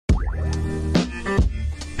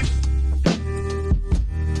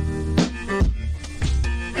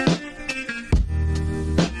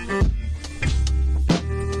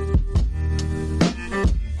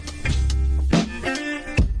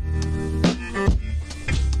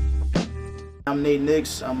I'm Nate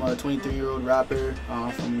Nix. I'm a 23-year-old rapper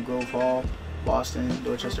from Grove Hall, Boston,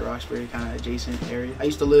 Dorchester, Roxbury, kind of adjacent area. I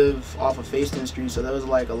used to live off of Facein Street, so there was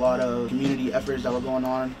like a lot of community efforts that were going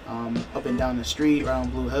on up and down the street, right on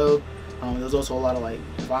Blue Hill. There was also a lot of like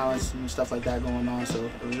violence and stuff like that going on, so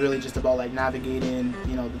it was really just about like navigating,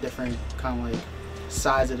 you know, the different kind of like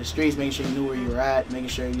sides of the streets, making sure you knew where you were at, making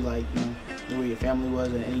sure you like, you know, knew where your family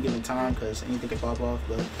was at any given time, because anything could pop off.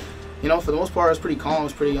 But you know, for the most part, it was pretty calm. It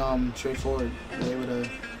was pretty straightforward. We were able to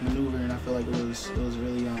maneuver, and I feel like it was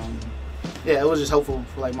really yeah, it was just helpful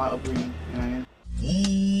for like my upbringing. You know what I mean?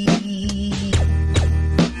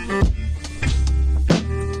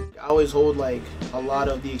 I always hold like a lot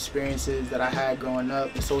of the experiences that I had growing up.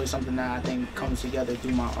 It's always something that I think comes together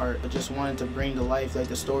through my art. I just wanted to bring to life like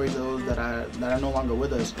the stories of those that are no longer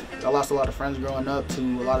with us. I lost a lot of friends growing up to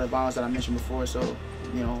a lot of the violence that I mentioned before. So,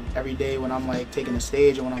 you know, every day when I'm like taking the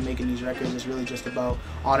stage and when I'm making these records, it's really just about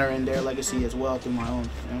honoring their legacy as well through my own.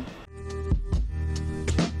 You know?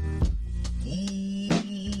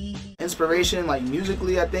 Inspiration, like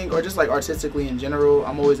musically, I think, or just like artistically in general,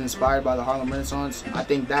 I'm always inspired by the Harlem Renaissance. I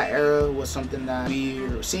think that era was something that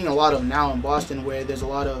we're seeing a lot of now in Boston, where there's a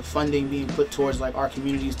lot of funding being put towards like our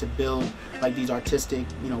communities to build like these artistic,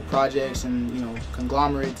 you know, projects and, you know,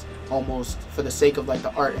 conglomerates, almost for the sake of like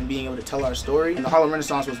the art and being able to tell our story. And the Harlem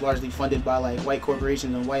Renaissance was largely funded by like white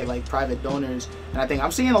corporations and white like private donors. And I think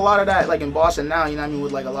I'm seeing a lot of that like in Boston now, you know what I mean,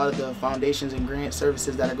 with like a lot of the foundations and grant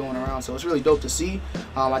services that are going around. So it's really dope to see.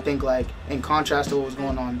 I think like in contrast to what was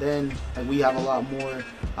going on then, like we have a lot more, you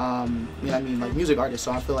know what I mean, like music artists.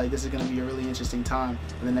 So I feel like this is going to be a really interesting time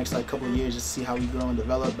in the next like couple of years just to see how we grow and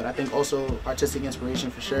develop. But I think also artistic inspiration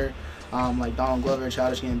for sure. Like Donald Glover,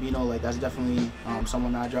 Childish Gambino, like that's definitely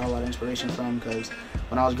someone that I draw a lot of inspiration from, because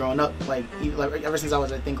when I was growing up, like ever since I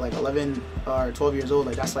was I think like 11 or 12 years old,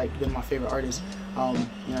 like that's like been my favorite artist. You know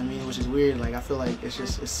what I mean, which is weird. Like I feel like it's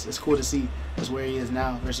just it's cool to see just where he is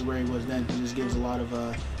now versus where he was then. It just gives a lot of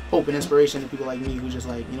hope and inspiration to people like me who just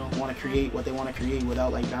like, you know, want to create what they want to create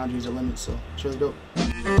without like boundaries or limits. So it's really dope.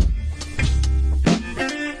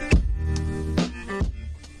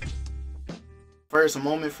 First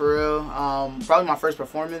moment for real, probably my first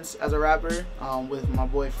performance as a rapper with my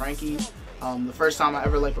boy Frankie. The first time I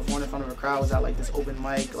ever like performed in front of a crowd was at like this open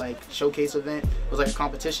mic like showcase event. It was like a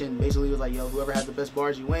competition. Basically it was like, yo, whoever had the best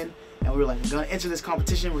bars, you win. And we were like, we're gonna enter this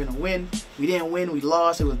competition, we're gonna win. We didn't win, we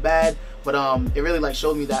lost, it was bad. But it really like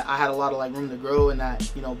showed me that I had a lot of like room to grow, and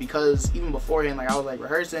that, you know, because even beforehand like I was like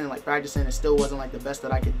rehearsing and like practicing, it still wasn't like the best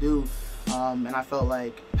that I could do. And I felt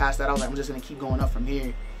like past that I was like, I'm just gonna keep going up from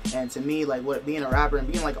here. And to me, like what being a rapper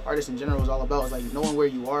and being like an artist in general is all about is like knowing where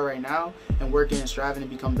you are right now and working and striving to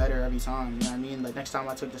become better every time. You know what I mean? Like next time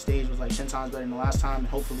I took the stage was like 10 times better than the last time, and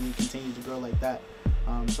hopefully we continue to grow like that.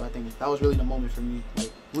 So I think that was really the moment for me,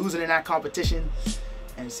 like losing in that competition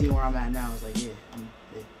and seeing where I'm at now. It's like, yeah,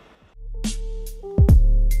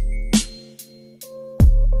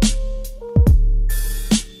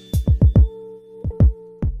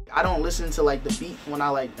 I don't listen to like the beat when I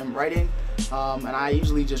like am writing, and I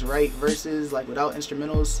usually just write verses like without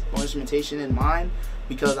instrumentals or instrumentation in mind,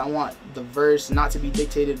 because I want the verse not to be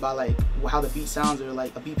dictated by like how the beat sounds or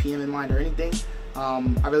like a BPM in mind or anything.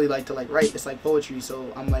 I really like to like write. It's like poetry,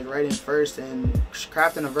 so I'm like writing first and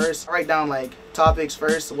crafting a verse. I write down like topics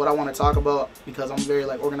first, what I want to talk about, because I'm a very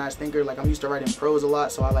like organized thinker. Like I'm used to writing prose a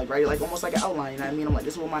lot, so I like write it like almost like an outline, you know what I mean? I'm like,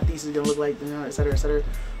 this is what my thesis is gonna look like, you know, etc, etc.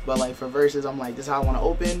 But like for verses, I'm like, this is how I want to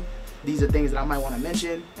open, these are things that I might want to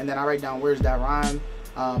mention, and then I write down words that rhyme,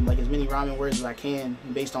 like as many rhyming words as I can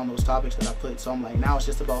based on those topics that I put. So I'm like, now it's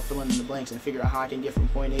just about filling in the blanks and figure out how I can get from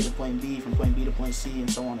point A to point B, from point B to point C, and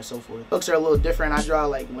so on and so forth. Hooks are a little different. I draw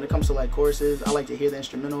like, when it comes to like choruses, I like to hear the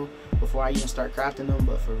instrumental before I even start crafting them.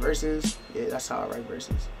 But for verses, yeah, that's how I write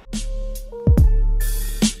verses.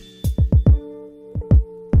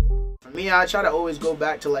 For me, I try to always go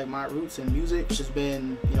back to like my roots in music, which has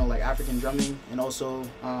been, you know, like African drumming, and also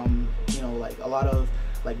you know, like a lot of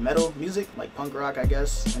like metal music, like punk rock, I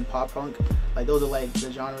guess, and pop punk. Like those are like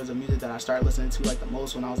the genres of music that I started listening to like the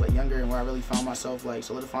most when I was like younger, and where I really found myself like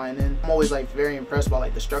solidifying in. I'm always like very impressed by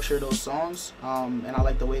like the structure of those songs, and I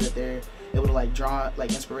like the way that they're able to like draw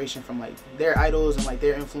like inspiration from like their idols and like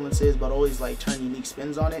their influences, but always like turn unique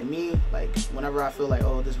spins on it. Me, like whenever I feel like,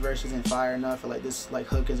 oh, this verse isn't fire enough, or like this like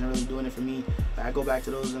hook isn't really doing it for me, like, I go back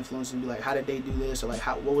to those influences and be like, how did they do this, or like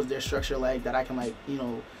what was their structure like, that I can like, you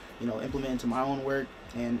know, implement into my own work,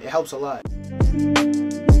 and it helps a lot.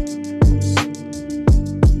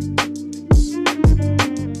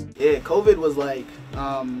 Yeah, COVID was like,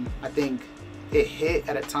 I think it hit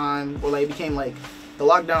at a time, or like it became like the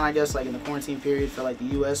lockdown, I guess, like in the quarantine period for like the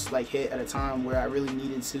US, like hit at a time where I really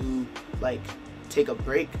needed to like take a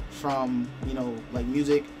break from, you know, like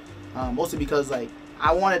music, mostly because like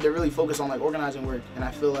I wanted to really focus on like organizing work, and I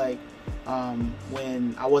feel like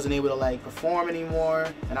when I wasn't able to like perform anymore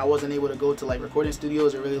and I wasn't able to go to like recording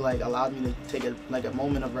studios, it really like allowed me to take a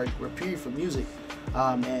moment of like reprieve from music.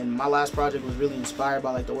 And my last project was really inspired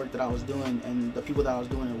by like the work that I was doing and the people that I was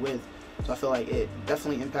doing it with. So I feel like it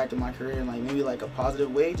definitely impacted my career in like maybe like a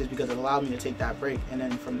positive way, just because it allowed me to take that break. And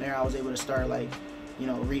then from there I was able to start like, you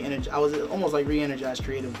know, I was almost like re-energized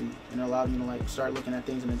creatively, and it allowed me to like start looking at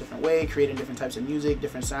things in a different way, creating different types of music,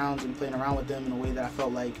 different sounds, and playing around with them in a way that I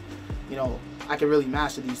felt like, you know, I could really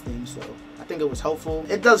master these things. So I think it was helpful.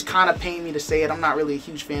 It does kind of pain me to say it. I'm not really a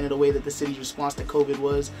huge fan of the way that the city's response to COVID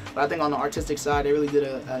was, but I think on the artistic side, they really did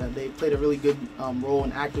they played a really good role,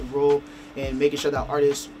 an active role in making sure that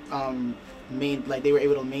artists they were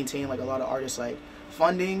able to maintain like a lot of artists like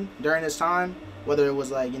funding during this time, whether it was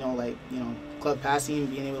like, you know, Club Passing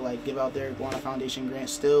being able to like give out their Iguana Foundation grant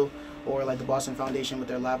still, or like the Boston Foundation with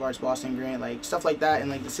their Live Arts Boston grant, like stuff like that.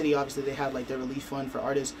 And like the city, obviously they had like their relief fund for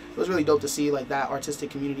artists. It was really dope to see like that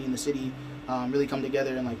artistic community in the city really come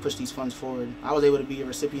together and like push these funds forward. I was able to be a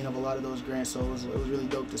recipient of a lot of those grants, so it was really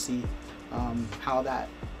dope to see how that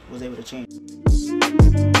was able to change.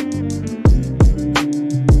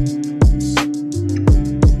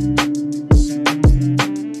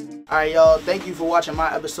 Alright, y'all, thank you for watching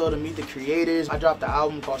my episode of Meet the Creators. I dropped the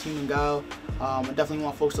album called Human Guile. I definitely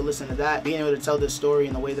want folks to listen to that. Being able to tell this story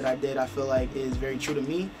in the way that I did, I feel like is very true to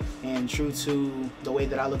me and true to the way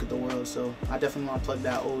that I look at the world. So I definitely want to plug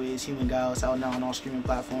that always. Human Guile. It's out now on all streaming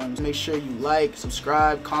platforms. Make sure you like,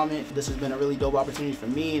 subscribe, comment. This has been a really dope opportunity for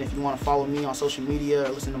me. And if you want to follow me on social media or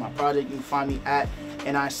listen to my project, you can find me at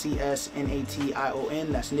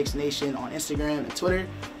NICSNATION. That's Knicks Nation on Instagram and Twitter.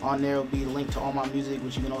 On there will be the link to all my music,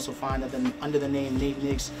 which you can also find under the name Nate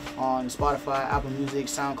Knicks on Spotify, Apple Music,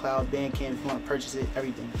 SoundCloud, Bandcamp. If you want to purchase it,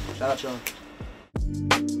 everything. Shout out, y'all.